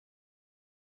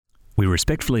We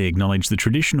respectfully acknowledge the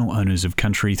traditional owners of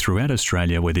country throughout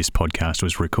Australia where this podcast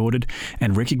was recorded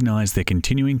and recognise their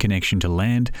continuing connection to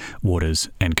land, waters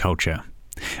and culture.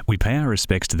 We pay our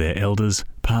respects to their elders,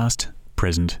 past,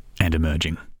 present and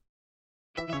emerging.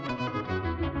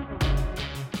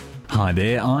 Hi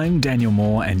there, I'm Daniel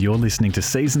Moore and you're listening to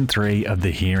Season 3 of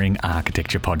the Hearing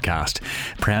Architecture Podcast,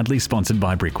 proudly sponsored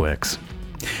by Brickworks.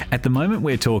 At the moment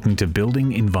we're talking to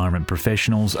building environment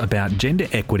professionals about gender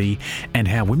equity and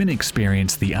how women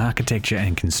experience the architecture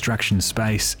and construction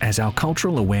space as our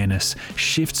cultural awareness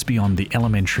shifts beyond the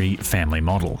elementary family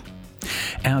model.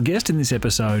 Our guest in this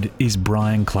episode is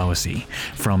Brian Clohessy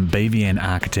from BVN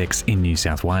Architects in New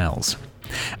South Wales.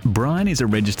 Brian is a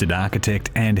registered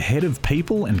architect and head of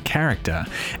people and character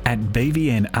at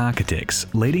BVN Architects,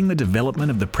 leading the development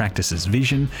of the practice's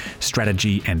vision,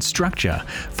 strategy and structure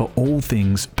for all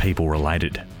things people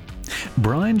related.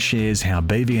 Brian shares how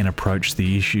BVN approach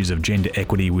the issues of gender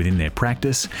equity within their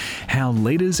practice, how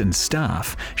leaders and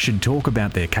staff should talk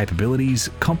about their capabilities,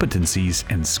 competencies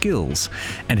and skills,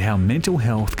 and how mental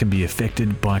health can be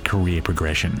affected by career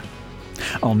progression.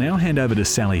 I'll now hand over to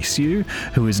Sally Sue,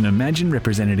 who is an Imagine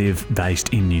representative based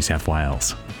in New South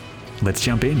Wales. Let's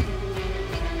jump in.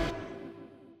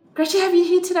 Great to have you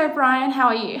here today, Brian. How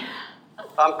are you?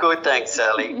 I'm good, thanks,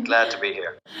 Sally. Glad to be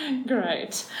here.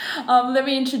 Great. Let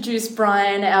me introduce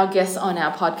Brian, our guest on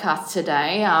our podcast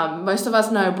today. Most of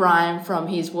us know Brian from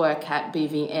his work at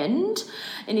BVN,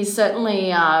 and he's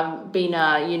certainly been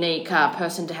a unique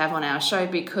person to have on our show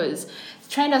because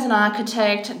trained as an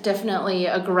architect, definitely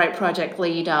a great project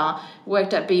leader,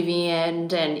 worked at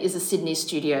BVN and is a Sydney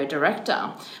studio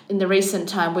director. In the recent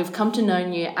time, we've come to know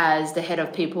you as the head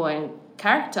of people and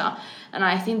character, and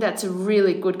I think that's a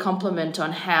really good compliment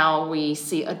on how we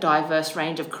see a diverse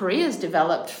range of careers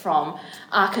developed from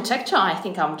architecture. I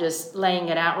think I'm just laying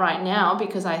it out right now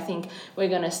because I think we're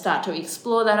going to start to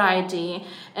explore that idea,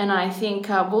 and I think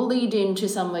we'll lead into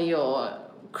some of your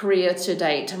career to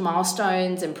date,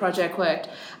 milestones and project work,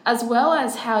 as well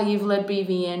as how you've led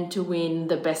BVN to win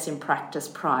the Best in Practice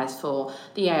prize for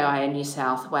the AI New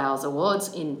South Wales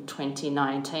Awards in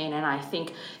 2019. And I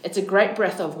think it's a great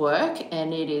breadth of work,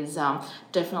 and it is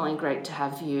definitely great to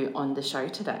have you on the show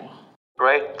today.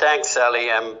 Great, thanks, Sally.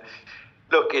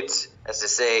 Look, it's, as I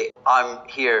say, I'm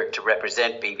here to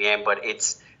represent BVN, but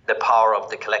it's the power of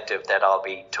the collective that I'll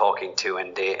be talking to,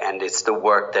 and it's the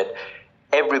work that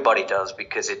everybody does,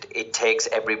 because it takes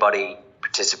everybody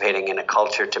participating in a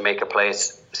culture to make a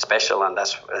place special, and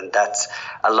that's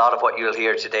a lot of what you'll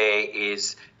hear today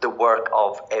is the work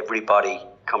of everybody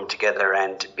come together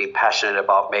and be passionate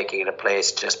about making it a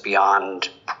place just beyond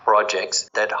projects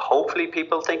that hopefully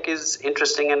people think is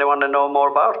interesting and they want to know more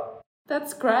about.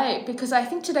 That's great, because I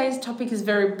think today's topic is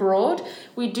very broad.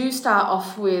 We do start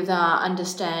off with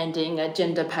understanding a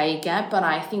gender pay gap, but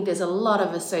I think there's a lot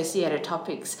of associated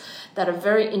topics that are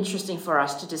very interesting for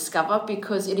us to discover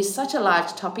because it is such a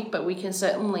large topic, but we can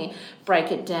certainly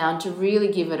break it down to really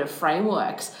give it a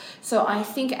framework. So I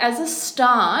think as a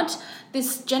start,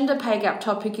 this gender pay gap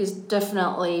topic is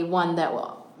definitely one that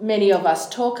many of us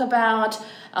talk about,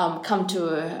 come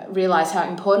to realise how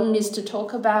important it is to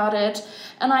talk about it.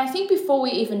 And I think before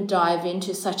we even dive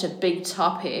into such a big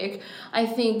topic, I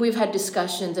think we've had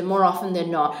discussions, and more often than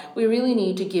not, we really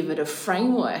need to give it a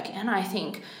framework. And I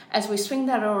think as we swing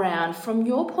that around, from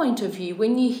your point of view,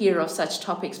 when you hear of such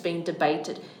topics being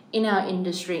debated in our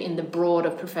industry, in the broader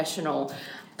professional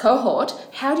cohort,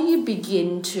 how do you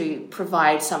begin to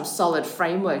provide some solid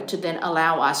framework to then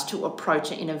allow us to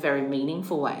approach it in a very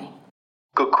meaningful way?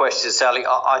 Good question, Sally.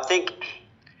 I think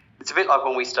it's a bit like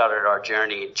when we started our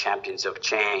journey in Champions of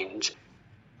Change.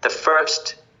 The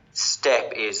first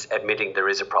step is admitting there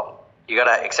is a problem. You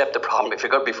got to accept the problem.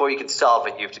 Before you can solve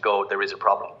it, you have to go, there is a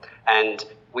problem. And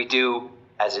we do,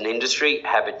 as an industry,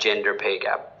 have a gender pay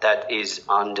gap. That is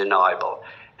undeniable.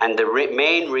 And the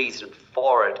main reason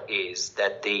for it is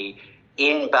that the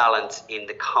imbalance in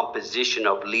the composition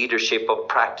of leadership of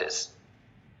practice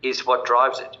is what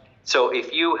drives it. So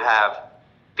if you have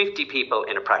 50 people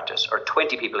in a practice or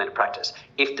 20 people in a practice,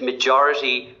 if the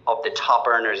majority of the top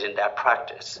earners in that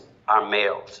practice are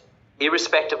males,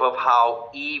 irrespective of how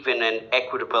even and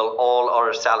equitable all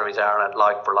other salaries are at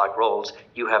like-for-like roles,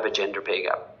 you have a gender pay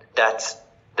gap. That's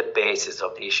the basis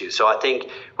of the issue. So I think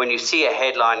when you see a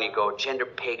headline, you go, gender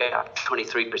pay gap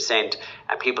 23%,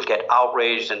 and people get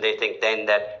outraged and they think then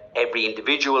that every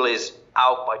individual is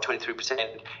out by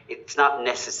 23%. It's not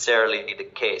necessarily the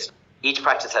case. Each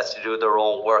practice has to do their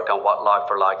own work on what like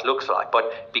for like looks like.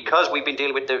 But because we've been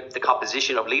dealing with the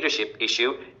composition of leadership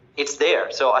issue, it's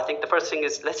there. So I think the first thing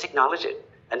is let's acknowledge it.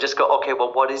 and just go, okay,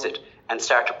 well, what is it? And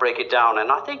start to break it down.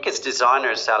 And I think as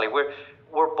designers, Sally,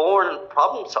 we're born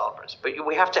problem solvers, but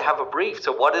we have to have a brief.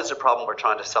 So what is the problem we're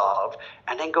trying to solve?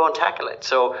 And then go and tackle it.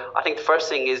 So I think the first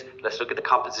thing is, let's look at the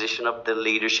composition of the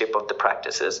leadership of the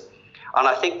practices. And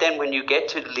I think then when you get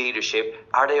to leadership,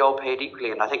 are they all paid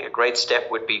equally? And I think a great step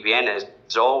with BVN has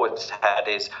always had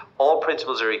is all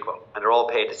principals are equal and they're all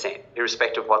paid the same,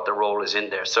 irrespective of what the role is in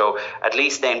there. So at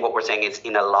least then what we're saying is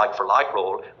in a like-for-like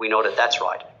role, we know that that's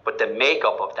right. But the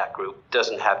makeup of that group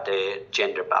doesn't have the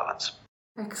gender balance.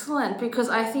 Excellent, because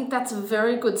I think that's a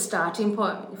very good starting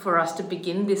point for us to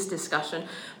begin this discussion,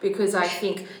 because I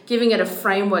think giving it a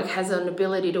framework has an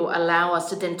ability to allow us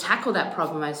to then tackle that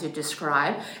problem as you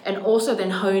describe, and also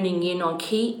then honing in on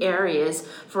key areas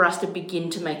for us to begin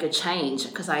to make a change.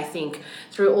 Because I think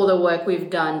through all the work we've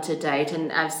done to date,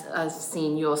 and as I've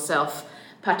seen yourself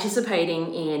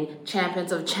participating in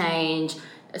Champions of Change,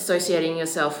 associating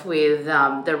yourself with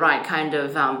the right kind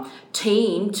of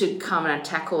team to come and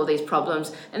tackle these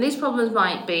problems. And these problems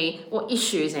might be, or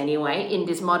issues anyway, in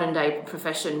this modern day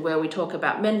profession where we talk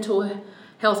about mental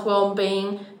health,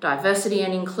 well-being, diversity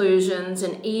and inclusions,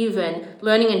 and even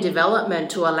learning and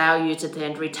development to allow you to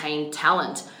then retain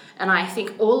talent. And I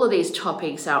think all of these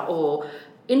topics are all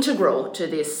integral to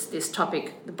this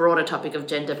topic, the broader topic of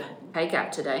gender pay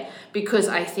gap today, because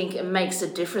I think it makes a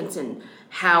difference in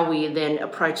how we then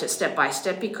approach it step by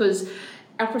step, because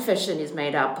our profession is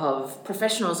made up of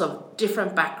professionals of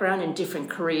different background and different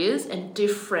careers and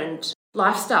different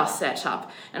lifestyle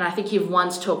setup. And I think you've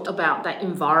once talked about that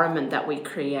environment that we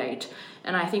create.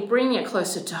 And I think bringing it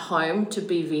closer to home, to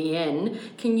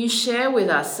BVN, can you share with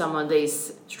us some of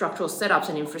these structural setups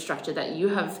and infrastructure that you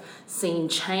have seen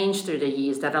change through the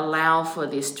years that allow for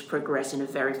this to progress in a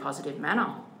very positive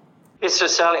manner? Yes, so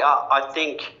Sally, I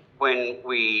think when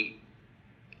we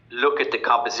look at the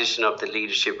composition of the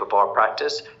leadership of our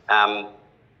practice,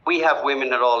 we have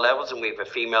women at all levels, and we have a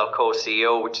female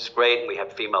co-CEO, which is great, and we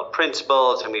have female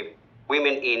principals, and we have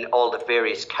women in all the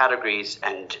various categories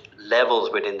and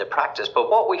levels within the practice. But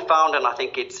what we found, and I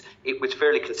think it was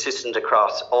fairly consistent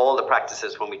across all the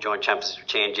practices when we joined Champions of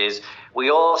Change, is we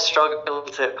all struggle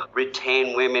to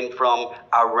retain women from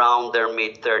around their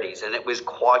mid-30s. And it was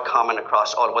quite common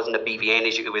across all. It wasn't a BVN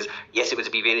issue. It was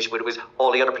a BVN issue, but it was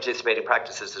all the other participating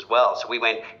practices as well. So we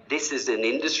went, this is an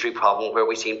industry problem where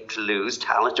we seem to lose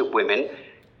talented women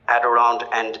at around,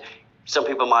 and some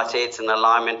people might say it's an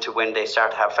alignment to when they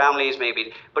start to have families,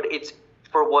 maybe, but it's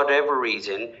for whatever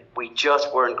reason, we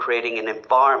just weren't creating an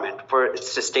environment for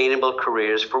sustainable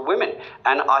careers for women.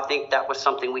 And I think that was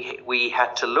something we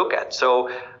had to look at. So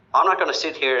I'm not going to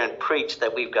sit here and preach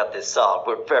that we've got this solved.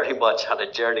 We're very much on a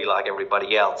journey like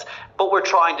everybody else, but we're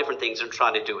trying different things and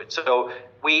trying to do it. So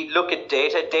we look at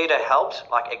data. Data helps,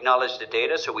 like acknowledge the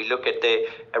data. So we look at the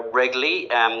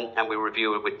regularly and we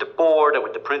review it with the board and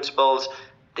with the principals,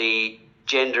 the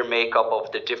gender makeup of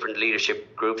the different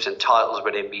leadership groups and titles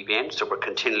within BVN. So we're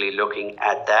continually looking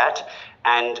at that.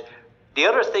 And the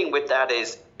other thing with that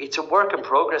is it's a work in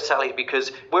progress, Sally,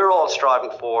 because we're all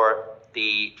striving for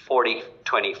the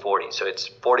 40-20-40. So it's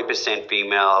 40%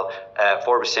 female,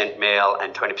 40% male,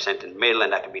 and 20% in middle,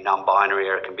 and that can be non-binary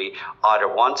or it can be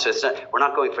either one. So we're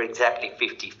not going for exactly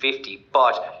 50-50,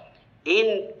 but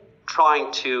in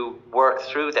trying to work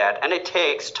through that, and it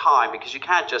takes time because you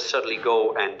can't just suddenly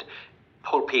go and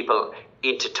pull people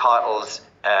into titles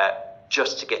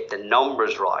just to get the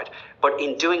numbers right. But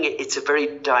in doing it, it's a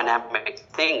very dynamic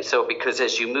thing. So because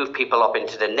as you move people up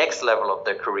into the next level of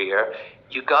their career,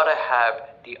 you got to have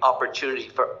the opportunity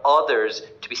for others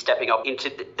to be stepping up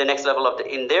into the next level of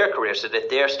in their career, so that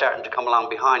they're starting to come along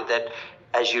behind that.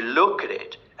 As you look at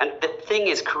it, and the thing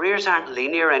is, careers aren't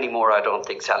linear anymore, I don't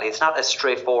think, Sally. It's not as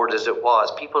straightforward as it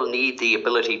was. People need the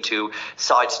ability to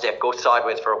sidestep, go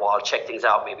sideways for a while, check things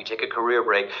out, maybe take a career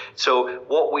break. So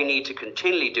what we need to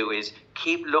continually do is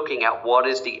keep looking at what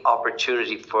is the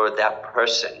opportunity for that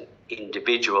person,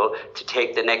 individual, to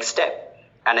take the next step.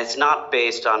 And it's not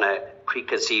based on a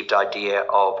preconceived idea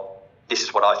of this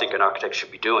is what I think an architect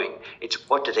should be doing. It's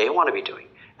what do they want to be doing?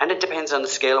 And it depends on the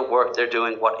scale of work they're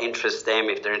doing, what interests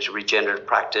them, if they're into regenerative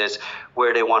practice,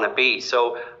 where they want to be.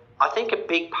 So I think a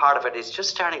big part of it is just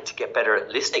starting to get better at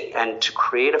listening and to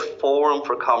create a forum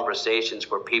for conversations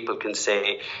where people can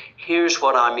say, here's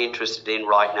what I'm interested in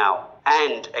right now.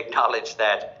 And acknowledge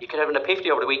that you could have an epiphany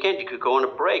over the weekend, you could go on a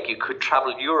break, you could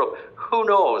travel Europe, who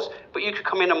knows? But you could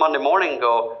come in on Monday morning and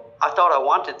go, I thought I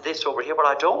wanted this over here, but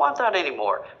I don't want that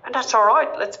anymore. And that's all right.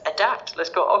 Let's adapt. Let's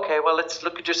go, okay, well, let's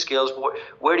look at your skills.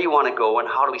 Where do you want to go and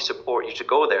how do we support you to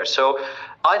go there? So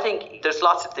I think there's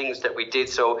lots of things that we did.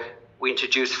 So We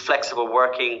introduced flexible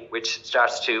working, which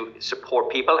starts to support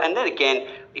people. And then again,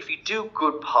 if you do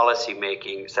good policy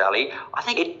making, Sally, I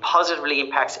think it positively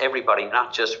impacts everybody,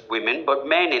 not just women, but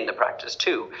men in the practice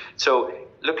too. So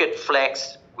look at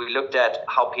Flex. We looked at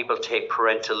how people take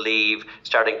parental leave,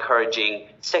 start encouraging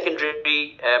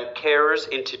secondary carers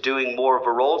into doing more of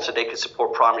a role so they can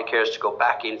support primary carers to go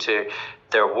back into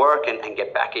their work and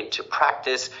get back into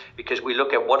practice, because we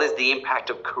look at what is the impact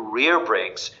of career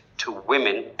breaks to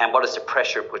women and what is the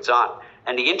pressure it puts on.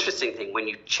 And the interesting thing, when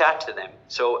you chat to them,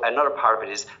 so another part of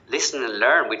it is listen and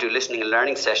learn. We do listening and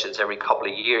learning sessions every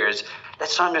couple of years.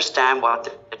 Let's understand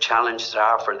what the challenges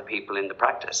are for the people in the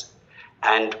practice.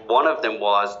 And one of them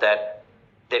was that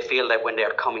they feel that when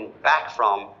they're coming back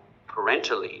from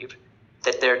parental leave,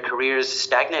 that their careers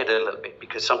stagnate a little bit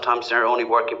because sometimes they're only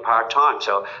working part-time.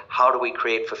 So how do we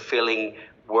create fulfilling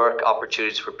work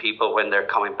opportunities for people when they're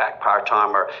coming back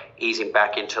part-time or easing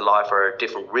back into life or a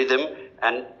different rhythm?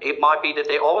 And it might be that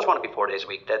they always want to be 4 days a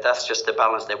week, that's just the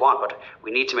balance they want. But we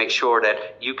need to make sure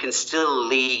that you can still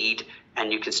lead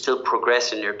and you can still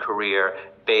progress in your career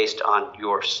based on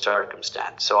your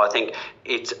circumstance. So I think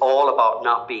it's all about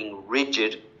not being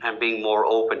rigid and being more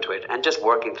open to it and just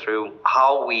working through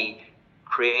how we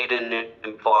create an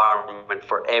environment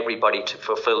for everybody to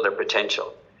fulfill their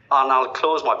potential. And I'll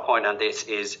close my point on this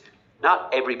is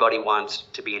not everybody wants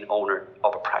to be an owner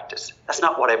of a practice. That's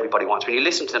not what everybody wants. When you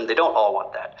listen to them, they don't all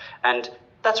want that. And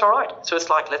that's all right. So it's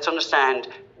like, let's understand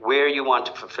where you want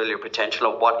to fulfill your potential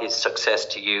and what is success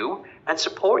to you and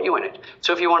support you in it.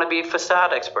 So if you want to be a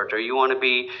facade expert or you want to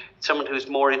be someone who's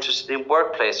more interested in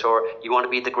workplace or you want to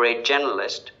be the great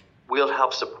generalist, we'll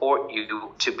help support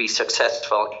you to be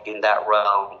successful in that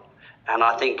realm. And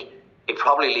I think it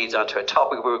probably leads on to a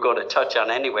topic we were going to touch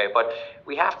on anyway, but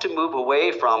we have to move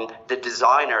away from the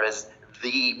designer as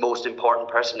the most important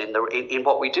person in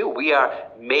what we do. We are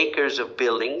makers of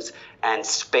buildings and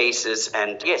spaces,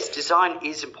 and yes, design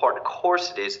is important, of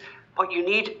course it is, but you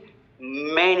need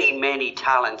many, many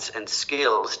talents and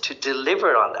skills to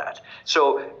deliver on that.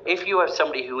 So if you have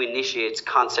somebody who initiates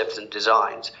concepts and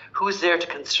designs, who's there to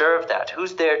conserve that?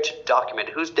 Who's there to document?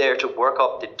 Who's there to work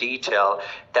up the detail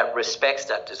that respects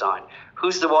that design?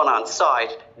 Who's the one on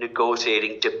site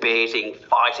negotiating, debating,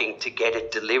 fighting to get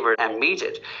it delivered and meet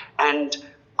it? And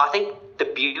I think the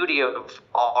beauty of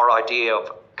our idea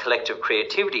of collective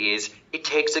creativity is it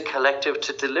takes a collective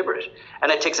to deliver it.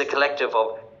 And it takes a collective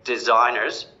of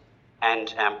designers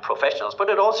and professionals, but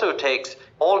it also takes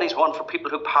all these wonderful people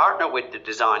who partner with the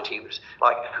design teams,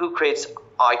 like who creates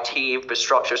IT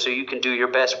infrastructure so you can do your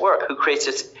best work, who creates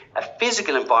a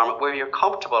physical environment where you're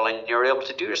comfortable and you're able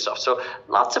to do your stuff. So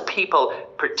lots of people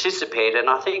participate, and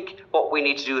I think what we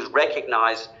need to do is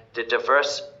recognize the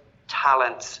diverse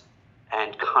talents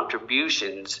and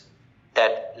contributions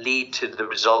that lead to the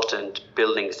resultant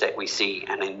buildings that we see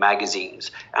and in magazines.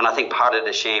 And I think part of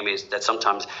the shame is that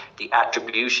sometimes the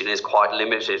attribution is quite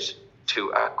limited to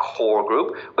a core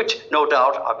group, which no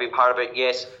doubt I've been part of it.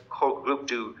 Yes, core group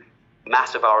do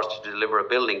massive hours to deliver a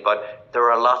building, but there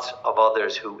are lots of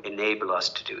others who enable us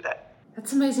to do that.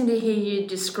 That's amazing to hear you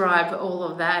describe all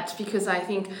of that, because I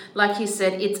think, like you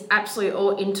said, it's absolutely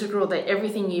all integral, that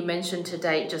everything you mentioned to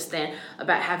date just then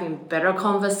about having better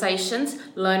conversations,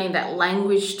 learning that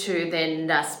language to then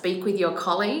speak with your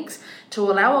colleagues, to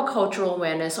allow a cultural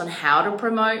awareness on how to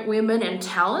promote women and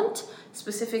talent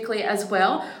specifically as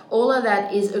well. All of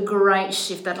that is a great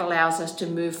shift that allows us to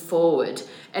move forward,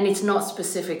 and it's not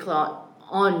specific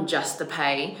on just the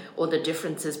pay or the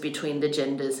differences between the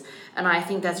genders. And I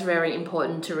think that's very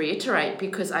important to reiterate,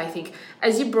 because I think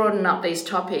as you broaden up these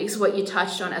topics, what you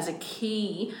touched on as a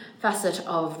key facet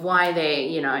of why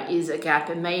there, is a gap,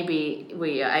 and maybe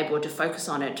we are able to focus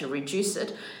on it to reduce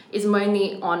it, is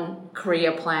mainly on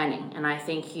career planning. And I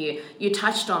think you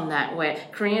touched on that, where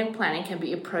career planning can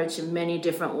be approached in many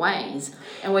different ways.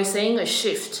 And we're seeing a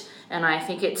shift. And I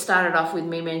think it started off with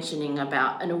me mentioning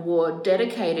about an award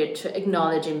dedicated to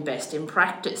acknowledging best in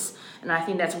practice. And I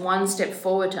think that's one step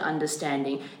forward to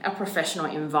understanding our professional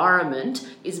environment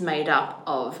is made up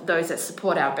of those that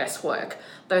support our best work,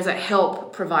 those that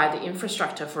help provide the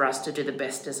infrastructure for us to do the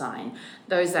best design,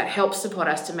 those that help support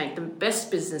us to make the best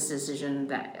business decision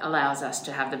that allows us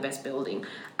to have the best building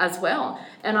as well.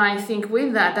 And I think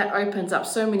with that opens up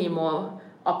so many more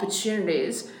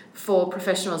opportunities for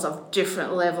professionals of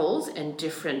different levels and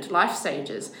different life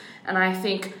stages. And I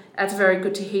think that's very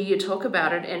good to hear you talk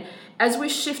about it. And as we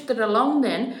shifted along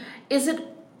then, is it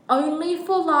only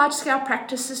for large-scale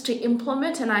practices to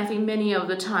implement? And I think many of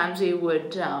the times we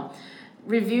would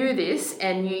review this,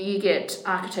 and you get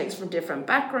architects from different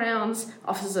backgrounds,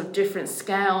 offices of different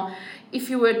scale. If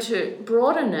you were to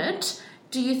broaden it,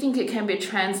 Do you think it can be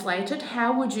translated?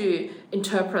 How would you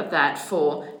interpret that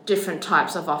for different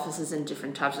types of offices and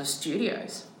different types of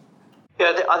studios?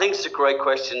 Yeah, I think it's a great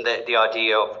question, the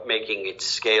idea of making it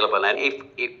scalable. And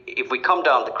if we come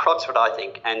down the crux of it, I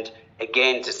think, and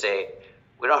again to say,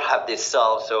 we don't have this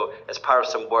solved. So as part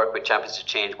of some work with Champions of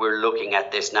Change, we're looking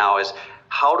at this now is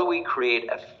how do we create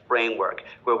a framework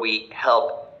where we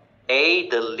help A,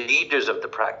 the leaders of the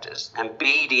practice, and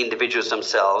B, the individuals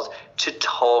themselves to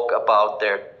talk about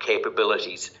their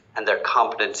capabilities and their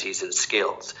competencies and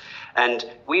skills. And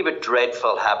we have a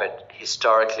dreadful habit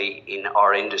historically in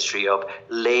our industry of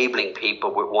labeling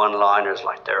people with one-liners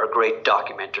like they're a great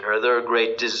documenter, or they're a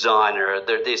great designer, or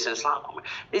they're this, and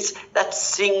it's that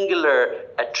singular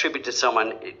attribute to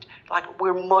someone. Like,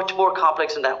 we're much more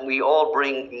complex than that, and we all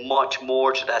bring much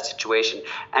more to that situation.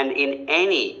 And in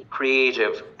any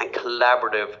creative and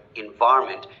collaborative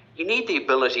environment, you need the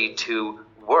ability to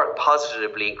work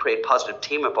positively and create positive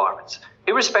team environments.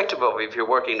 Irrespective of if you're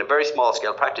working in a very small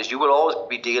scale practice, you will always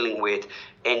be dealing with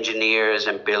engineers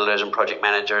and builders and project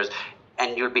managers,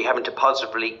 and you'll be having to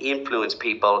positively influence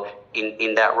people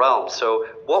in that realm. So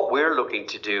what we're looking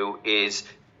to do is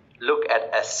look at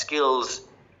a skills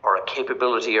or a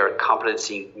capability or a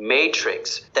competency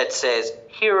matrix that says,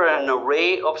 here are an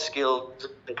array of skills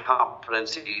and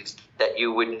competencies that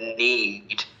you would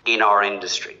need in our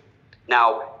industry.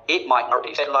 Now, it might not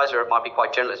be specialized, or it might be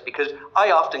quite generalist, because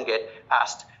I often get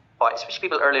asked by especially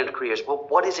people early in their careers, well,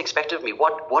 what is expected of me?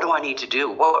 What do I need to do?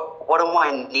 What do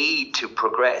I need to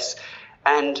progress?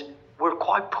 And we're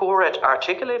quite poor at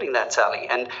articulating that, Sally.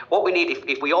 And what we need,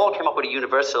 if we all came up with a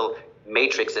universal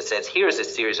matrix that says, here's a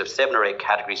series of 7 or 8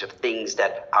 categories of things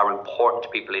that are important to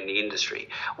people in the industry,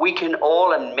 we can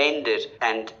all amend it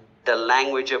and the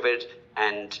language of it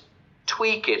and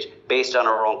tweak it based on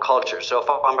our own culture. So if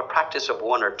I'm a practice of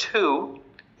 1 or 2,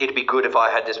 it'd be good if I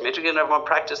had this metric, and if I'm a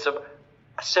practice of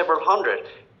several hundred,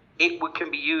 it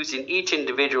can be used in each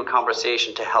individual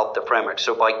conversation to help the framework.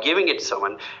 So by giving it to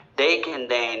someone, they can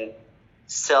then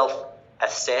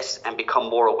self-assess and become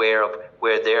more aware of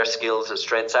where their skills and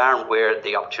strengths are and where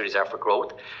the opportunities are for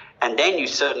growth. And then you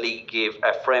certainly give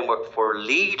a framework for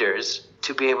leaders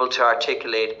to be able to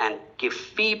articulate and give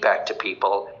feedback to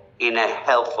people in a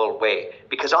helpful way.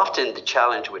 Because often the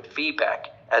challenge with feedback,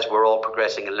 as we're all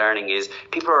progressing and learning, is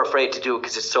people are afraid to do it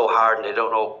because it's so hard and they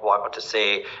don't know what to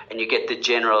say. And you get the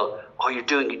general,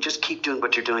 you just keep doing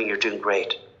what you're doing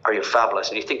great, or you're fabulous,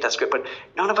 and you think that's great. But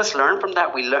none of us learn from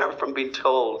that. We learn from being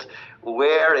told,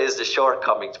 where is the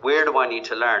shortcomings? Where do I need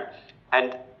to learn?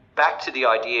 And back to the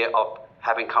idea of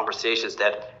having conversations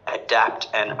that adapt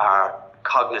and are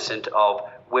cognizant of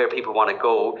where people want to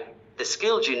go. The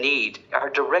skills you need are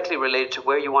directly related to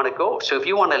where you want to go. So if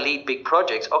you want to lead big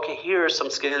projects, okay, here are some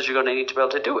skills you're going to need to be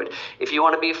able to do it. If you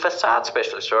want to be a facade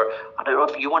specialist, or I don't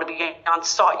know, if you want to be on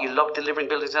site, you love delivering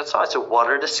buildings on site. So what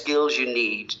are the skills you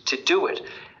need to do it?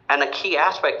 And a key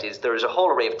aspect is there is a whole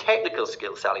array of technical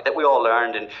skills, Sally, that we all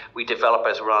learned and we develop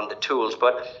as we're on the tools.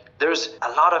 But there's a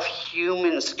lot of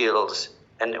human skills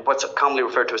and what's commonly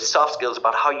referred to as soft skills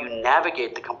about how you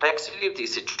navigate the complexity of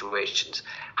these situations.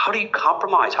 How do you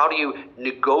compromise? How do you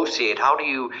negotiate? How do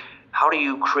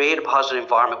you create a positive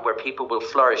environment where people will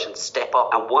flourish and step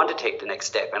up and want to take the next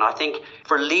step? And I think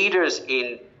for leaders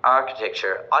in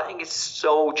architecture, I think it's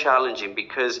so challenging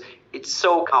because it's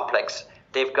so complex.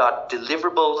 They've got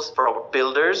deliverables for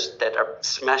builders that are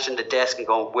smashing the desk and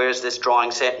going, where's this drawing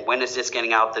set? And when is this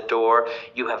getting out the door?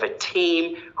 You have a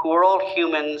team who are all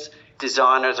humans,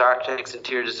 designers, architects,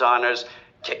 interior designers,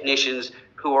 technicians,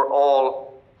 who are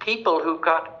all people who've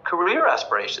got career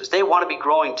aspirations. They want to be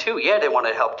growing too. Yeah, they want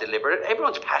to help deliver it.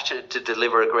 Everyone's passionate to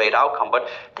deliver a great outcome, but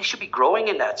they should be growing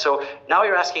in that. So now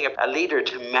you're asking a leader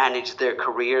to manage their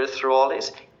career through all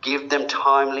this, give them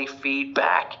timely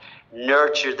feedback,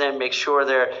 nurture them, make sure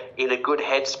they're in a good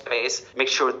headspace, make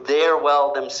sure they're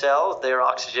well themselves, their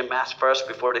oxygen mask first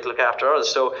before they look after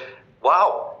others. So,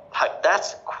 wow.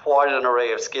 That's quite an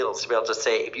array of skills to be able to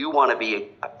say, if you want to be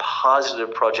a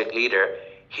positive project leader,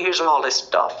 here's all this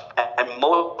stuff. And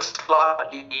most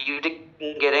likely you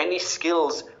didn't get any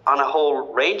skills on a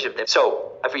whole range of them.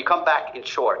 So if we come back in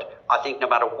short, I think no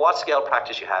matter what scale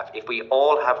practice you have, if we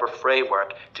all have a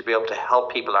framework to be able to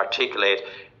help people articulate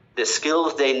the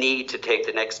skills they need to take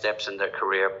the next steps in their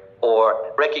career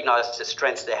or recognize the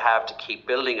strengths they have to keep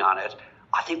building on it,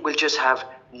 I think we'll just have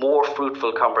more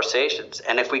fruitful conversations.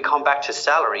 And if we come back to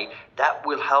salary, that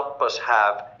will help us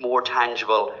have more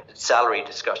tangible salary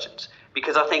discussions.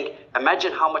 Because I think,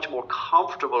 imagine how much more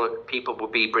comfortable people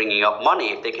would be bringing up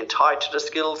money if they can tie it to the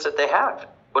skills that they have.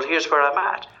 Well, here's where I'm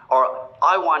at. Or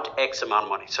I want X amount of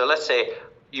money. So let's say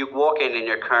you walk in and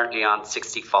you're currently on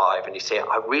 65 and you say,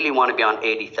 I really want to be on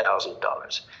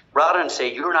 $80,000. Rather than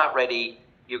say, you're not ready,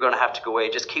 you're going to have to go away,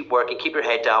 just keep working, keep your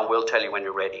head down, we'll tell you when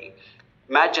you're ready.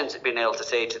 Imagine being able to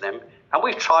say to them, and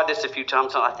we've tried this a few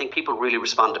times and I think people really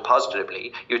responded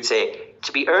positively. You'd say,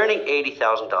 to be earning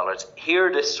 $80,000, here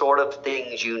are the sort of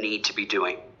things you need to be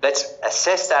doing. Let's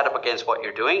assess that up against what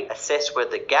you're doing, assess where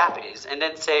the gap is, and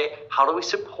then say, how do we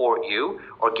support you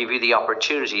or give you the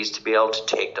opportunities to be able to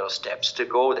take those steps to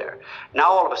go there? Now,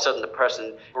 all of a sudden, the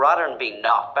person, rather than being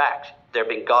knocked back, they're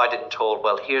being guided and told,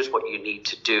 well, here's what you need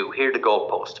to do. Here are the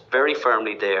goalposts, very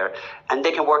firmly there, and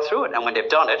they can work through it. And when they've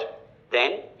done it,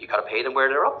 then you got to pay them where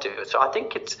they're up to. So I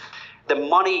think it's the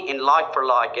money in like for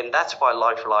like, and that's why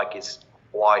like for like is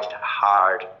quite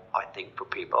hard, I think, for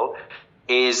people,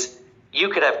 is you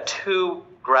could have two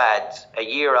grads a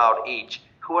year out each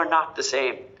who are not the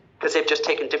same because they've just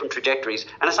taken different trajectories.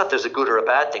 And it's not there's a good or a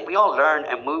bad thing. We all learn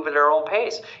and move at our own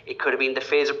pace. It could have been the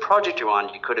phase of project you're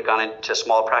on. You could have gone into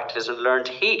small practice and learned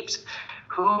heaps.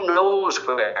 Who knows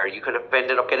where? You could have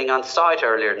ended up getting on site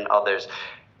earlier than others.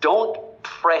 Don't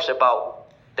fret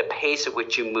about the pace at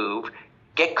which you move.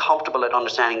 Get comfortable at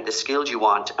understanding the skills you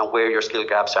want and where your skill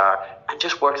gaps are, and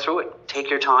just work through it. Take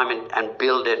your time and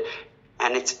build it.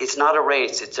 And it's not a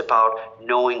race. It's about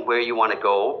knowing where you want to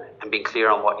go and being clear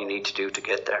on what you need to do to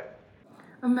get there.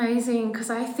 Amazing, because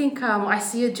I think I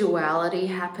see a duality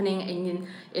happening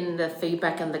in the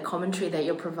feedback and the commentary that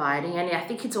you're providing, and I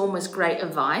think it's almost great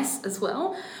advice as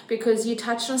well, because you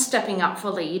touched on stepping up for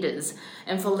leaders,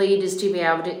 and for leaders to be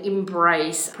able to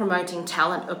embrace promoting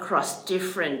talent across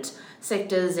different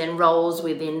sectors and roles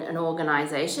within an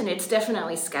organisation. It's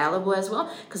definitely scalable as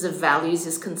well because the values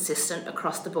is consistent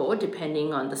across the board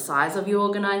depending on the size of your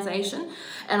organisation.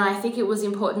 And I think it was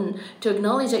important to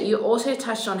acknowledge that you also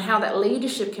touched on how that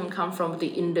leadership can come from the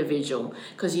individual,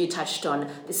 because you touched on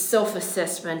the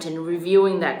self-assessment and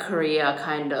reviewing that career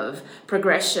kind of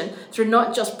progression through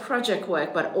not just project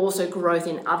work but also growth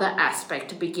in other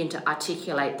aspects to begin to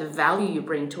articulate the value you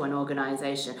bring to an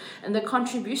organisation and the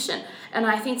contribution. And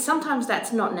I think sometimes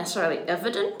that's not necessarily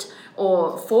evident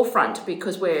or forefront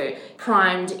because we're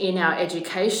primed in our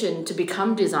education to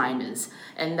become designers,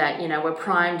 and that, you know, we're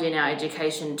primed in our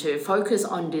education to focus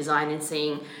on design and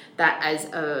seeing that as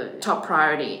a top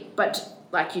priority. But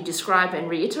like you described and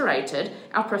reiterated,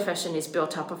 our profession is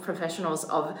built up of professionals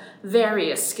of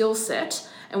various skill set,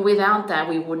 and without that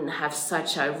we wouldn't have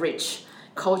such a rich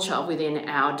culture within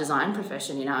our design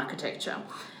profession in architecture.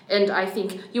 And I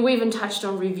think you even touched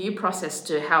on review process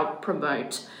to help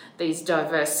promote these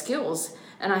diverse skills.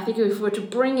 And I think if we were to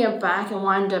bring it back and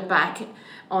wind it back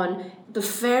on the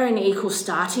fair and equal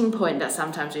starting point that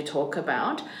sometimes we talk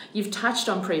about, you've touched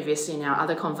on previously in our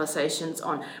other conversations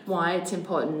on why it's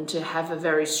important to have a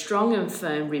very strong and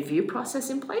firm review process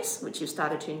in place, which you've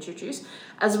started to introduce,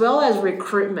 as well as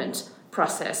recruitment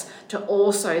process to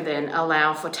also then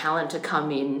allow for talent to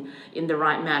come in the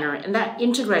right manner. And that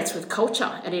integrates with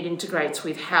culture, and it integrates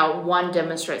with how one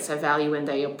demonstrates their value when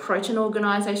they approach an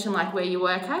organisation like where you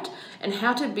work at, and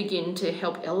how to begin to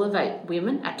help elevate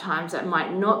women at times that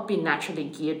might not be naturally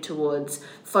geared towards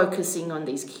focusing on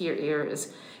these key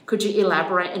areas. Could you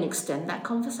elaborate and extend that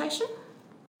conversation?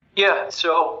 Yeah,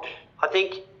 so I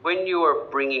think when you are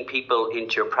bringing people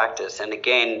into your practice, and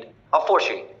again,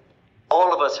 unfortunately,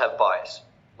 all of us have bias.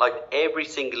 Like every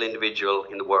single individual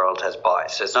in the world has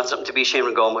bias. So it's not something to be ashamed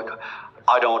of going, oh my God,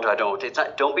 I don't. It's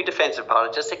not, don't be defensive about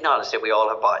it. Just acknowledge that we all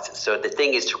have biases. So the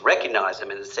thing is to recognize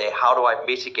them and say, how do I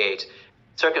mitigate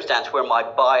circumstance where my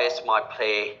bias might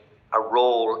play a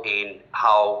role in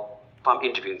how I'm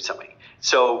interviewing somebody.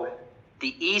 So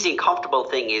the easy and comfortable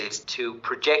thing is to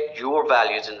project your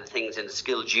values and the things and the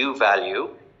skills you value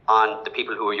on the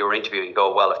people who you're interviewing.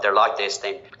 Go, well, if they're like this,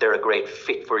 then they're a great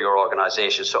fit for your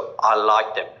organization, so I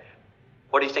like them.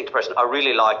 What do you think the person, I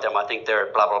really like them, I think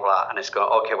they're blah, blah, blah. And it's going,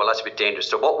 okay, well, that's a bit dangerous.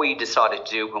 So what we decided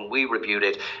to do when we reviewed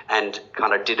it and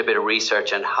kind of did a bit of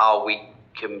research on how we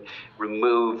can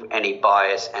remove any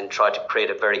bias and try to create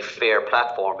a very fair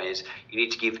platform is you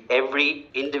need to give every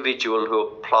individual who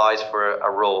applies for a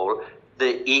role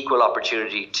the equal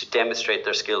opportunity to demonstrate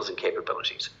their skills and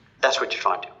capabilities. That's what you're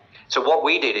trying to do. So what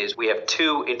we did is we have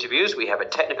two interviews. We have a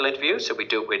technical interview, so we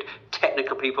do it with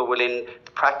technical people within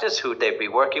the practice who they'd be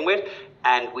working with,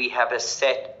 and we have a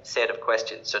set set of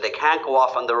questions. So they can't go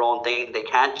off on their own thing. They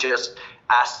can't just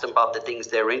ask them about the things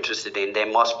they're interested in.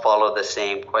 They must follow the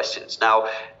same questions. Now,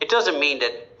 it doesn't mean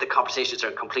that the conversations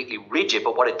are completely rigid,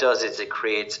 but what it does is it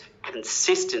creates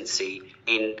consistency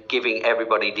in giving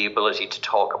everybody the ability to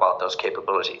talk about those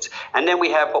capabilities. And then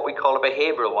we have what we call a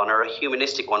behavioral one or a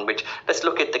humanistic one, which let's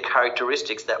look at the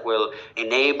characteristics that will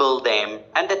enable them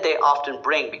and that they often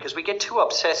bring, because we get too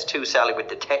obsessed too, Sally, with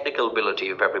the technical ability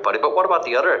of everybody. But what about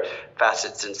the other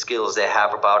facets and skills they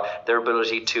have about their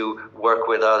ability to work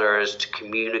with others, to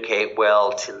communicate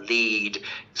well, to lead?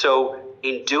 So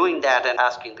in doing that and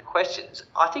asking the questions,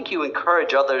 I think you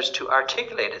encourage others to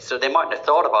articulate it. So they mightn't have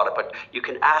thought about it, but you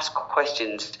can ask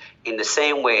questions in the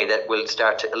same way that will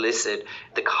start to elicit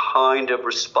the kind of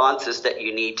responses that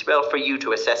you need to be able for you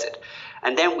to assess it.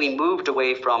 And then we moved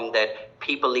away from that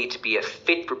people need to be a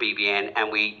fit for BBN,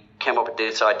 and we came up with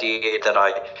this idea that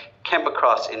I came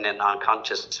across in an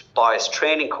unconscious bias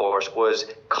training course was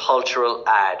cultural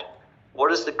add.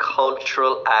 What is the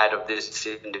cultural add of this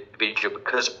individual?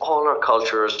 Because all our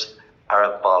cultures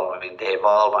are evolving. They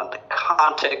evolve on the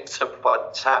context of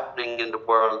what's happening in the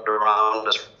world around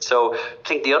us. So I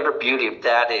think the other beauty of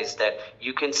that is that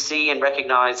you can see and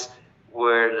recognize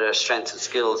where the strengths and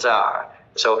skills are.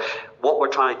 So what we're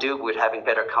trying to do with having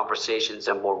better conversations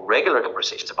and more regular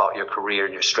conversations about your career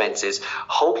and your strengths is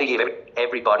hopefully give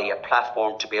everybody a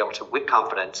platform to be able to, with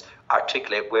confidence,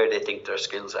 articulate where they think their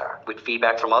skills are with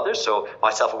feedback from others. So my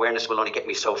self-awareness will only get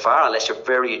me so far unless you're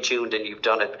very attuned and you've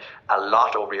done it a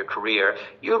lot over your career.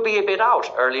 You'll be a bit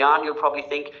out. Early on, you'll probably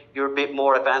think you're a bit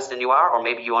more advanced than you are, or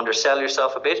maybe you undersell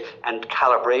yourself a bit, and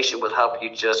calibration will help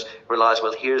you just realize,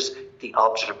 well, here's the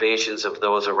observations of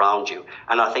those around you.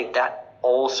 And I think that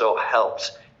also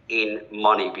helps in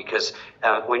money, because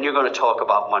when you're going to talk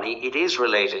about money, it is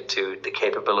related to the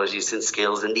capabilities and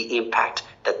skills and the impact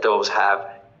that those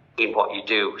have in what you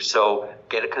do. So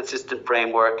get a consistent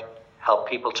framework, help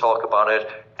people talk about it,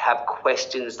 have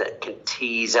questions that can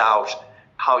tease out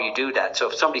how you do that. So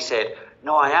if somebody said,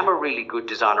 no, I am a really good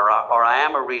designer, or I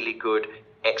am a really good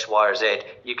X, Y, or Z,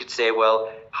 you could say,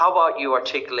 well, how about you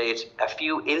articulate a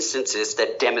few instances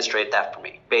that demonstrate that for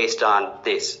me based on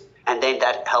this? And then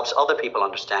that helps other people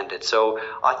understand it. So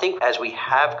I think as we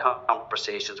have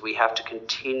conversations, we have to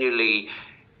continually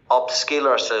upskill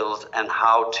ourselves and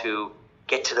how to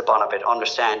get to the bottom of it,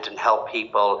 understand and help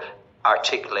people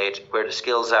articulate where the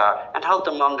skills are and help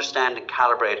them understand and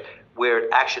calibrate where it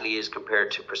actually is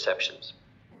compared to perceptions.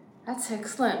 That's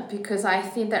excellent, because I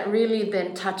think that really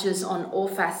then touches on all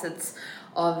facets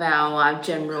of our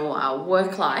general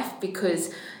work life,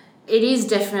 because it is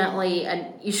definitely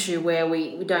an issue where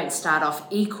we don't start off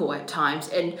equal at times,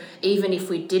 and even if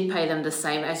we did pay them the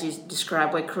same, as you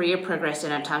described, where career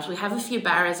progression at times, we have a few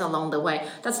barriers along the way.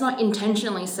 That's not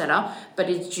intentionally set up, but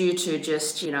it's due to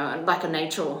just, like a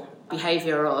natural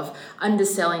behavior of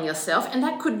underselling yourself, and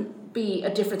that could be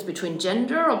a difference between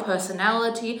gender or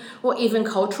personality or even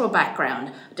cultural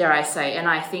background, dare I say. And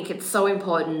I think it's so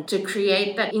important to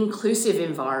create that inclusive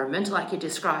environment, like you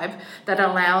described, that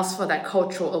allows for that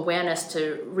cultural awareness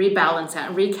to rebalance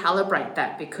out and recalibrate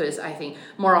that, because I think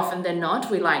more often than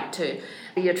not, we like to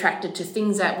be attracted to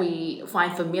things that we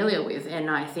find familiar with. And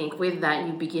I think with that,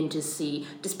 you begin to see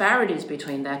disparities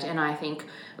between that. And I think,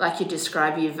 like you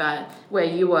describe, where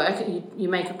you work, you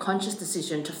make a conscious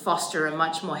decision to foster a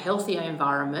much more healthier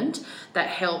environment that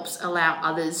helps allow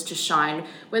others to shine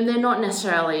when they're not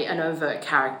necessarily an overt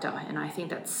character. And I think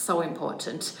that's so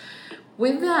important.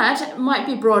 With that, it might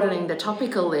be broadening the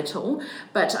topic a little,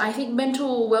 but I think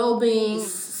mental well-being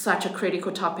is such a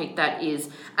critical topic that is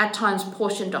at times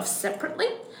portioned off separately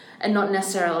and not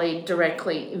necessarily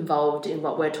directly involved in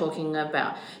what we're talking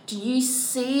about. Do you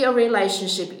see a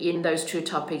relationship in those two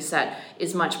topics that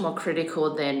is much more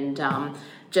critical than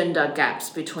gender gaps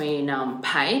between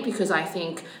pay? Because I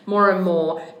think more and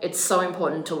more it's so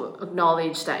important to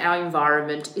acknowledge that our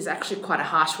environment is actually quite a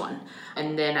harsh one.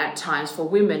 And then at times for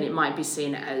women, it might be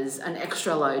seen as an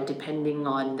extra load depending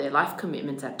on their life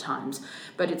commitments at times.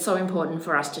 But it's so important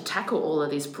for us to tackle all of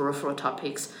these peripheral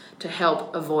topics to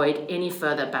help avoid any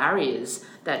further barriers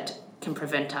that can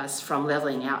prevent us from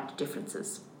leveling out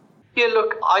differences. Yeah,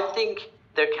 look, I think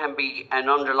there can be an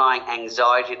underlying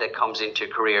anxiety that comes into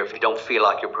your career if you don't feel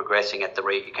like you're progressing at the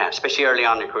rate you can, especially early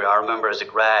on in your career. I remember as a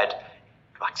grad,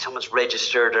 like someone's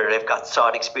registered or they've got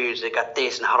side experience, they've got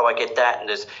this, and how do I get that? And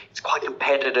it's quite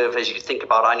competitive as you think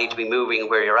about, I need to be moving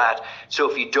where you're at.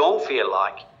 So if you don't feel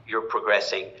like you're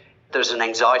progressing, there's an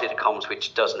anxiety that comes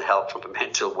which doesn't help from a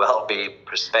mental well-being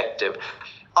perspective.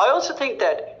 I also think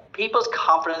that people's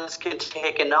confidence can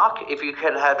take a knock if you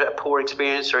can have a poor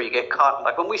experience or you get caught.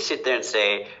 Like when we sit there and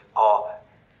say, oh,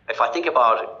 if I think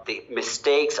about the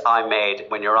mistakes I made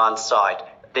when you're on site,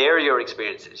 they're your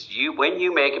experiences. When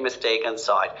you make a mistake on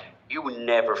site, you will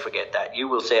never forget that. You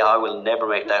will say, I will never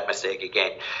make that mistake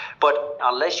again. But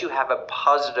unless you have a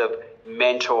positive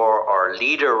mentor or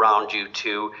leader around you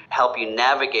to help you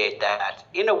navigate that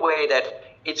in a way that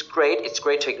it's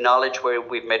great to acknowledge where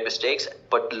we've made mistakes,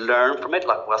 but learn from it.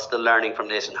 Like, what's the learning from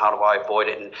this and how do I avoid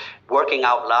it? And working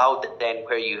out loud then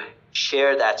where you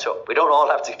share that, so we don't all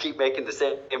have to keep making the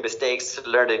same mistakes to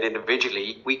learn it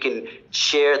individually. We can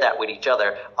share that with each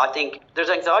other. I think there's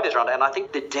anxieties around it, and I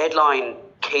think the deadline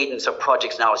cadence of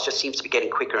projects now just seems to be getting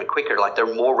quicker and quicker, like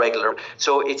they're more regular.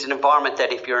 So it's an environment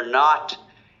that if you're not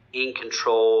in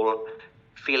control,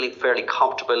 feeling fairly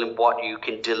comfortable in what you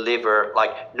can deliver,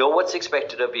 like know what's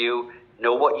expected of you,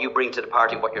 know what you bring to the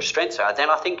party, what your strengths are, then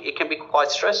I think it can be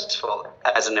quite stressful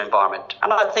as an environment.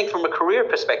 And I think from a career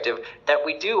perspective that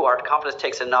our confidence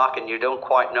takes a knock and you don't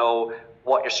quite know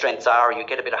what your strengths are, you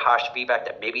get a bit of harsh feedback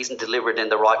that maybe isn't delivered in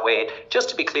the right way. Just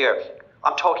to be clear,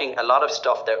 I'm talking a lot of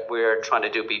stuff that we're trying to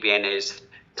do, BBN, is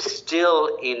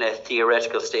still in a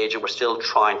theoretical stage and we're still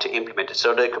trying to implement it.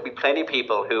 So there could be plenty of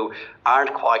people who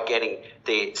aren't quite getting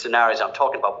the scenarios I'm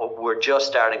talking about, but we're just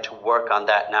starting to work on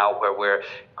that now, where we're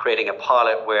creating a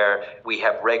pilot where we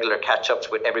have regular catch-ups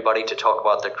with everybody to talk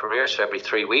about their careers for every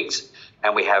 3 weeks.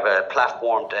 And we have a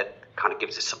platform that kind of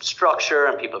gives us some structure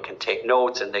and people can take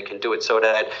notes and they can do it so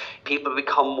that people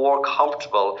become more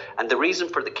comfortable. And the reason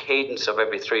for the cadence of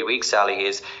every 3 weeks, Sally,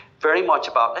 is very much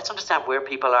about, let's understand where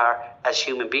people are as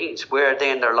human beings. Where are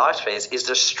they in their life phase? Is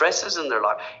there stresses in their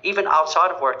life, even outside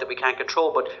of work, that we can't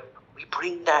control, but we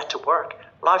bring that to work?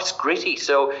 Life's gritty.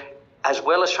 So as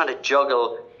well as trying to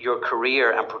juggle your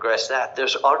career and progress that,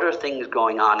 there's other things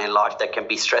going on in life that can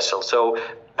be stressful. So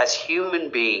as human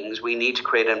beings, we need to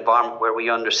create an environment where we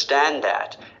understand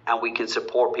that and we can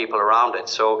support people around it.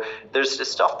 So there's the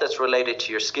stuff that's related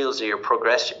to your skills and your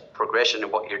progression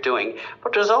and what you're doing,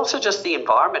 but there's also just the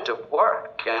environment of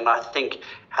work. And I think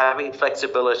having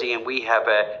flexibility, and we have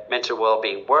a mental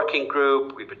wellbeing working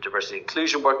group, we have a diversity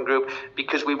inclusion working group,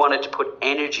 because we wanted to put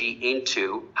energy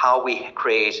into how we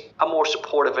create a more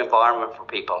supportive environment for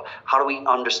people. How do we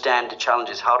understand the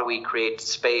challenges? How do we create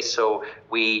space so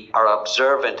we are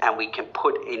observant and we can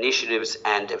put initiatives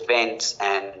and events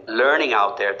and learning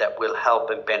out there that will help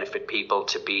and benefit people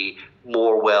to be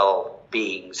more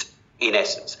well-beings in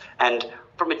essence. And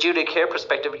from a duty of care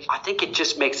perspective, I think it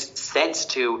just makes sense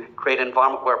to create an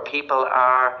environment where people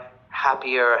are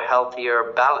happier,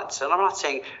 healthier, balanced. And I'm not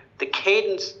saying the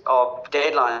cadence of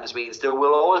deadlines means there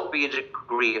will always be a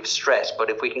degree of stress, but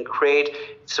if we can create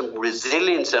some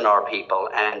resilience in our people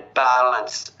and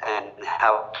balance and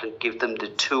help and give them the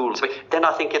tools, then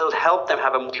I think it'll help them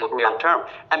have a more long term.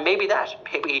 And maybe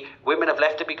women have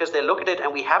left it because they look at it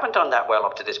and we haven't done that well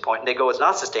up to this point, and they go, it's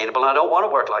not sustainable and I don't want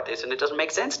to work like this and it doesn't make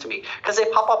sense to me, because they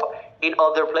pop up in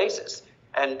other places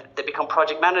and they become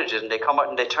project managers and they come out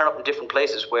and they turn up in different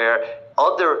places where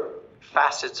other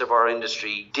facets of our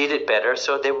industry did it better,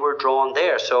 so they were drawn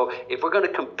there. So if we're going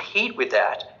to compete with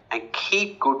that and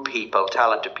keep good people,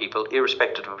 talented people,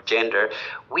 irrespective of gender,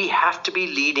 we have to be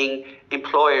leading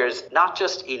employers, not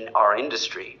just in our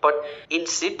industry, but in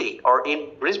Sydney or in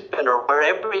Brisbane or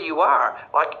wherever you are.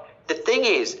 Like, the thing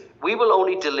is, we will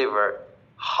only deliver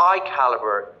high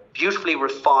caliber, beautifully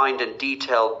refined and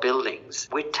detailed buildings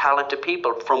with talented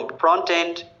people from front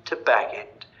end to back end.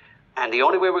 And the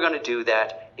only way we're going to do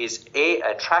that is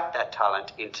attract that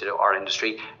talent into our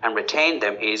industry and retain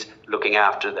them is looking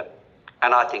after them.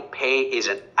 And I think pay is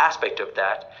an aspect of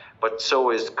that, but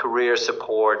so is career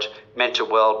support, mental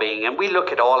well-being. And we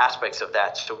look at all aspects of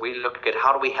that. So we look at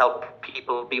how do we help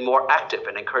people be more active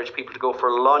and encourage people to go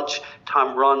for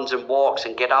lunchtime runs and walks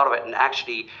and get out of it and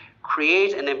actually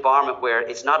create an environment where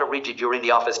it's not a rigid, you're in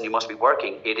the office and you must be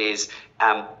working. It is,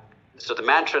 so the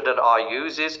mantra that I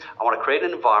use is, I want to create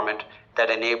an environment that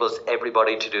enables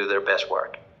everybody to do their best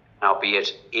work. Now, be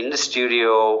it in the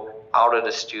studio, out of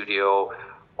the studio,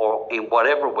 or in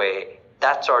whatever way,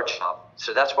 that's our job.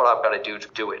 So that's what I've got to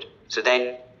do it. So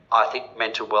then I think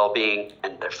mental well-being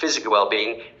and their physical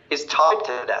well-being is tied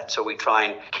to that. So we try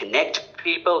and connect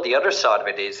people. The other side of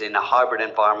it is in a hybrid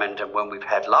environment, and when we've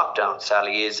had lockdown,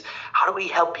 Sally, is how do we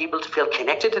help people to feel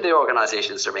connected to the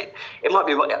organizations they're in? It might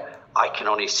be, I can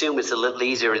only assume it's a little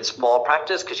easier in small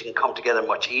practice because you can come together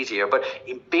much easier. But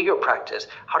in bigger practice,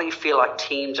 how do you feel like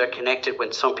teams are connected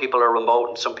when some people are remote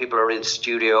and some people are in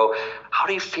studio? How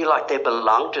do you feel like they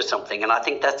belong to something? And I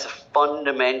think that's a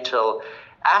fundamental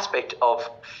aspect of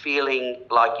feeling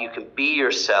like you can be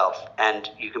yourself and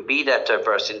you can be that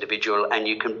diverse individual and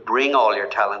you can bring all your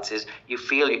talents. Is you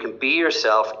feel you can be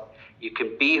yourself You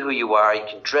can be who you are, you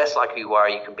can dress like who you are,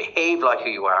 you can behave like who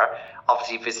you are,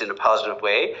 obviously if it's in a positive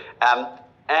way,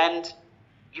 and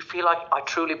you feel like I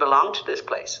truly belong to this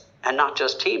place and not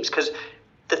just teams. Because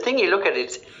the thing you look at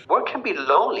is work can be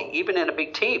lonely, even in a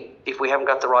big team, if we haven't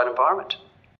got the right environment.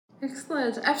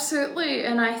 Excellent, absolutely,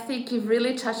 and I think you've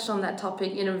really touched on that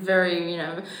topic in a very,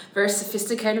 very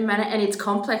sophisticated manner, and it's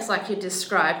complex, like you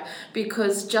described,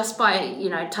 because just by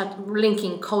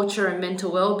linking culture and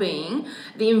mental well-being,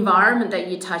 the environment that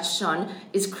you touched on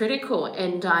is critical.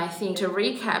 And I think, to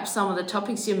recap some of the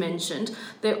topics you mentioned,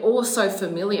 they're all so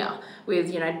familiar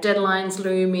with deadlines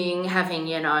looming,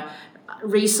 having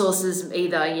resources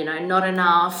either not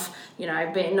enough,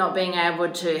 not being able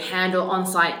to handle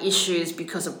on-site issues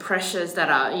because of pressures that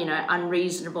are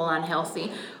unreasonable,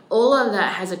 unhealthy. All of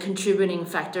that has a contributing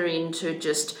factor into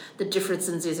just the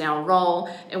differences in our role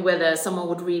and whether someone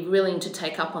would be willing to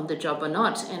take up on the job or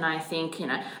not. And I think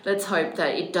let's hope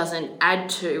that it doesn't add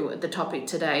to the topic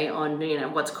today on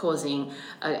what's causing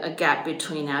a gap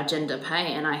between our gender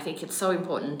pay. And I think it's so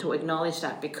important to acknowledge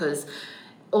that, because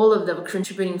all of the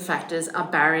contributing factors are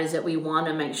barriers that we want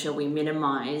to make sure we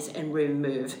minimize and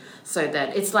remove, so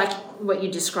that it's like what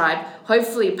you described.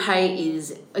 Hopefully pay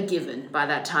is a given by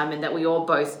that time, and that we all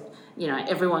both,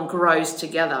 everyone grows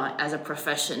together as a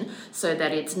profession, so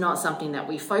that it's not something that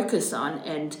we focus on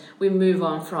and we move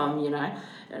on from,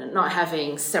 not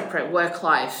having separate work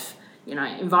life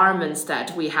environments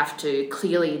that we have to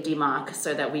clearly demark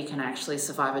so that we can actually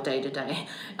survive a day-to-day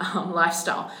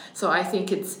lifestyle. So I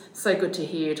think it's so good to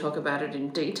hear you talk about it in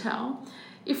detail.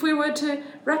 If we were to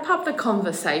wrap up the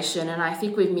conversation, and I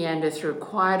think we've meandered through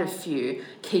quite a few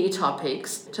key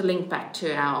topics to link back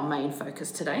to our main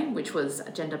focus today, which was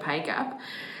a gender pay gap,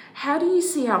 how do you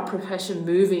see our profession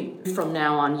moving from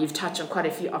now on? You've touched on quite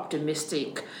a few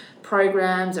optimistic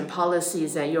programs and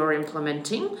policies that you're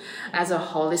implementing. As a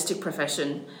holistic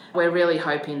profession, we're really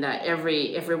hoping that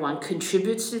everyone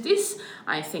contributes to this.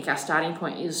 I think our starting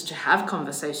point is to have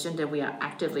conversation, that we are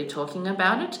actively talking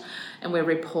about it, and we're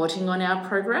reporting on our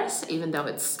progress, even though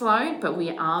it's slow, but we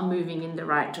are moving in the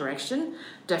right direction.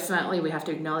 Definitely, we have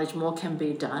to acknowledge more can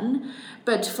be done.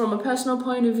 But from a personal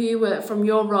point of view, from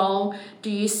your role, do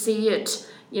you see it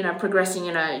progressing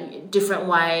in a different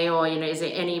way, or, is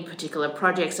there any particular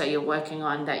projects that you're working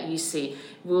on that you see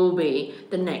will be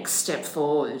the next step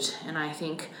forward? And I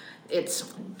think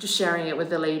it's just sharing it with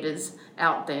the leaders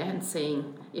out there and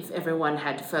seeing if everyone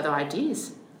had further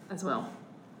ideas as well.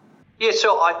 Yeah,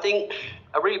 so I think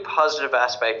a really positive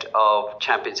aspect of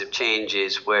Champions of Change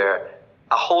is where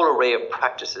a whole array of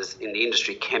practices in the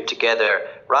industry came together.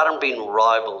 Rather than being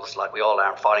rivals like we all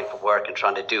are, fighting for work and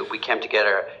trying to do it, we came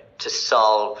together to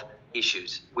solve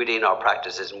issues within our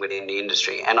practices and within the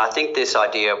industry. And I think this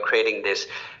idea of creating this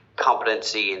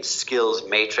competency and skills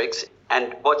matrix,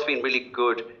 and what's been really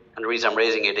good, and the reason I'm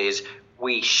raising it is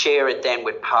we share it then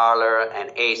with Parlour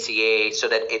and ACA so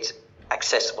that it's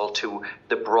accessible to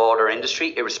the broader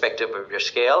industry, irrespective of your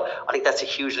scale. I think that's a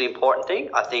hugely important thing.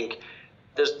 I think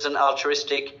there's an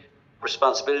altruistic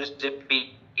responsibility to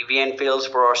be BVN feels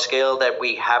for our scale, that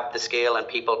we have the scale and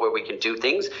people where we can do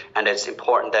things, and it's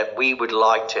important that we would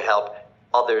like to help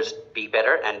others be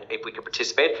better, and if we can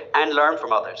participate and learn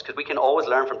from others, because we can always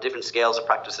learn from different scales of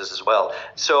practices as well.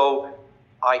 So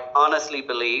I honestly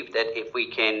believe that if we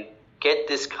can get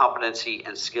this competency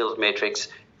and skills matrix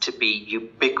to be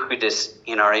ubiquitous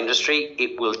in our industry,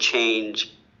 it will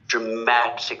change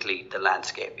dramatically the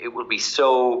landscape. It will be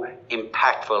so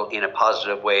impactful in a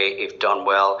positive way if done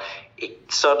well.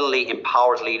 It suddenly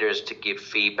empowers leaders to give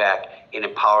feedback. It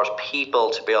empowers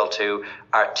people to be able to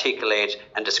articulate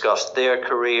and discuss their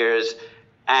careers.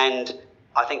 And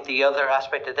I think the other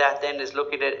aspect of that then is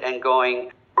looking at it and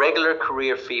going, regular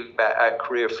career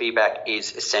feedback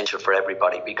is essential for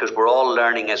everybody, because we're all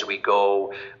learning as we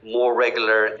go. More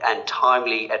regular and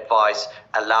timely advice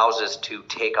allows us to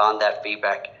take on that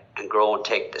feedback and grow and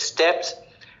take the steps.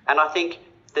 And I think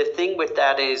the thing with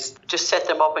that is just set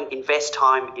them up and invest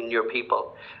time in your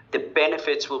people. The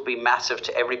benefits will be massive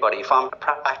to everybody. If I'm a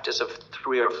practice of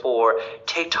 3 or 4,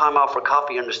 take time out for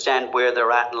coffee, understand where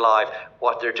they're at in life,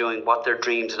 what they're doing, what their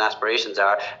dreams and aspirations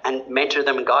are, and mentor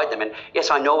them and guide them. And yes,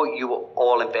 I know you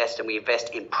all invest, and we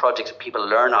invest in projects. People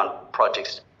learn on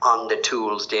projects, on the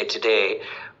tools day to day,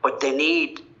 but they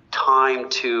need time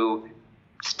to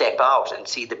step out and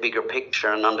see the bigger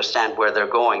picture and understand where they're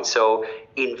going. So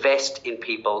invest in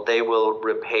people. They will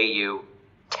repay you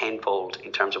tenfold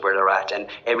in terms of where they're at, and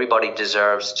everybody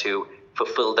deserves to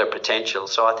fulfill their potential.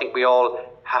 So I think we all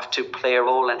have to play a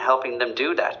role in helping them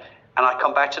do that. And I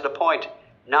come back to the point,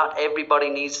 not everybody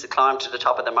needs to climb to the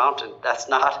top of the mountain. That's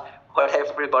not what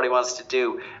everybody wants to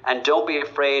do. And don't be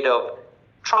afraid of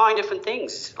trying different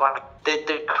things. Like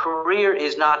the career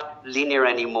is not linear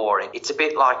anymore. It's a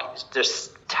bit like there's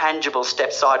tangible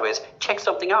steps sideways. Check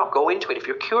something out, go into it. If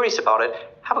you're curious about it,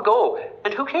 have a go.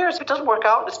 And who cares if it doesn't work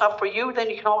out and it's not for you, then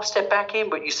you can always step back in,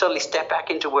 but you suddenly step back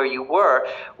into where you were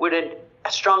with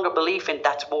a stronger belief in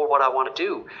that's more what I want to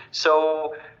do.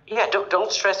 So yeah,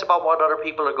 don't stress about what other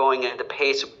people are going at the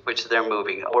pace at which they're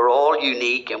moving. We're all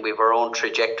unique and we have our own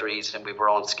trajectories and we have our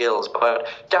own skills, but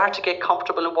start to get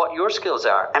comfortable in what your skills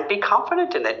are and be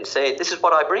confident in it and say, this is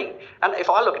what I bring. And if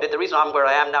I look at it, the reason I'm where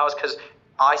I am now is because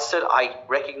I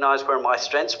recognized where my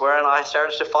strengths were and I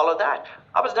started to follow that.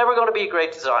 I was never going to be a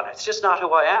great designer. It's just not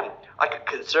who I am. I could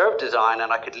conserve design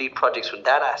and I could lead projects from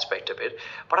that aspect of it,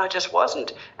 but I just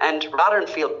wasn't. And rather than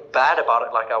feel bad about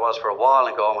it like I was for a while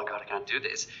and go, oh my God, I can't do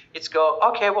this, it's go,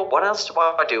 okay, well, what else do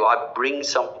I do? I bring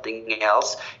something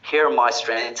else. Here are my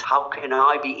strengths. How can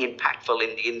I be impactful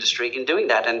in the industry in doing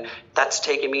that? And that's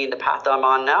taken me in the path I'm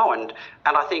on now. And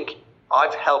I think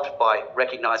I've helped by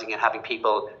recognizing and having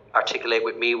people articulate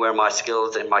with me where my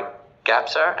skills and my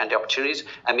gaps are and the opportunities,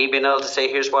 and me being able to say,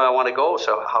 here's where I want to go,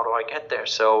 so how do I get there?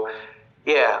 So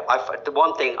yeah, the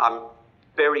one thing I'm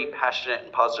very passionate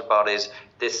and positive about is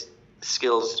this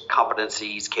skills,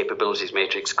 competencies, capabilities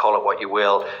matrix, call it what you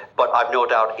will, but I've no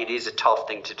doubt it is a tough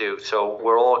thing to do. So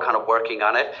we're all kind of working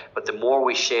on it, but the more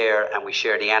we share and we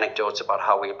share the anecdotes about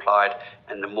how we applied,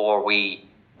 and the more we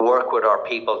work with our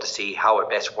people to see how it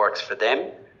best works for them,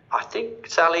 I think,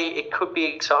 Sally, it could be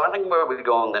exciting where we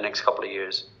go in the next couple of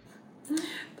years.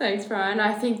 Thanks, Brian.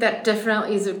 I think that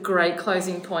definitely is a great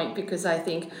closing point, because I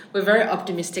think we're very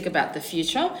optimistic about the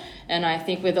future. And I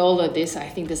think with all of this, I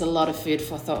think there's a lot of food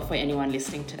for thought for anyone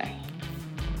listening today.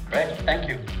 Great. Thank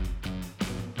you.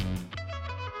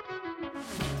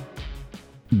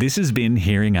 This has been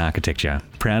Hearing Architecture,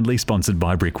 proudly sponsored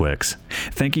by Brickworks.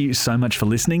 Thank you so much for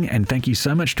listening, and thank you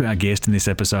so much to our guest in this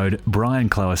episode, Brian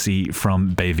Clohessy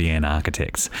from BVN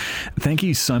Architects. Thank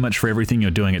you so much for everything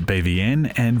you're doing at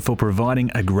BVN and for providing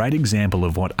a great example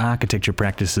of what architecture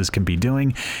practices can be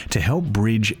doing to help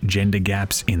bridge gender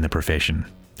gaps in the profession.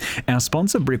 Our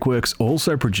sponsor Brickworks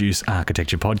also produce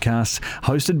architecture podcasts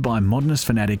hosted by modernist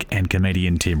fanatic and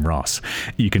comedian Tim Ross.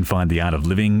 You can find The Art of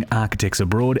Living, Architects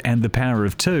Abroad and The Power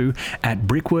of Two at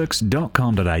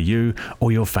brickworks.com.au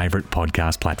or your favourite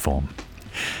podcast platform.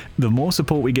 The more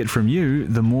support we get from you,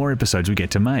 the more episodes we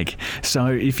get to make. So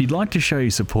if you'd like to show your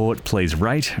support, please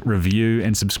rate, review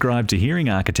and subscribe to Hearing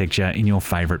Architecture in your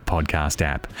favourite podcast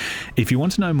app. If you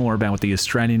want to know more about what the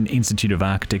Australian Institute of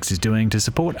Architects is doing to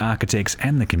support architects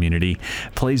and the community,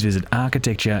 please visit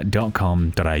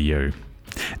architecture.com.au.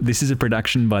 This is a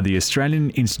production by the Australian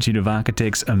Institute of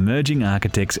Architects Emerging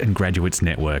Architects and Graduates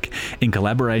Network in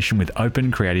collaboration with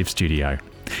Open Creative Studio.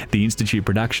 The Institute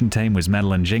production team was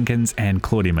Madeline Jenkins and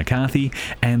Claudia McCarthy,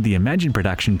 and the Imagine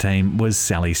production team was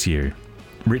Sally Sue.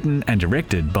 Written and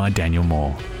directed by Daniel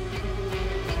Moore.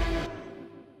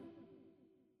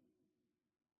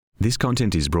 This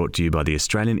content is brought to you by the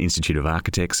Australian Institute of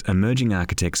Architects, Emerging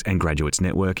Architects and Graduates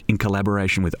Network in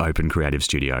collaboration with Open Creative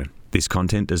Studio. This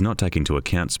content does not take into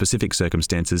account specific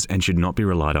circumstances and should not be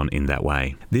relied on in that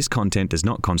way. This content does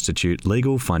not constitute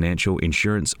legal, financial,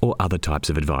 insurance or other types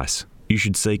of advice. You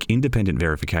should seek independent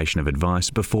verification of advice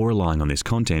before relying on this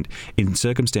content in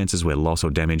circumstances where loss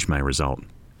or damage may result.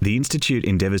 The Institute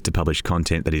endeavours to publish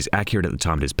content that is accurate at the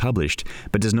time it is published,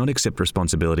 but does not accept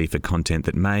responsibility for content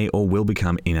that may or will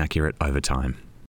become inaccurate over time.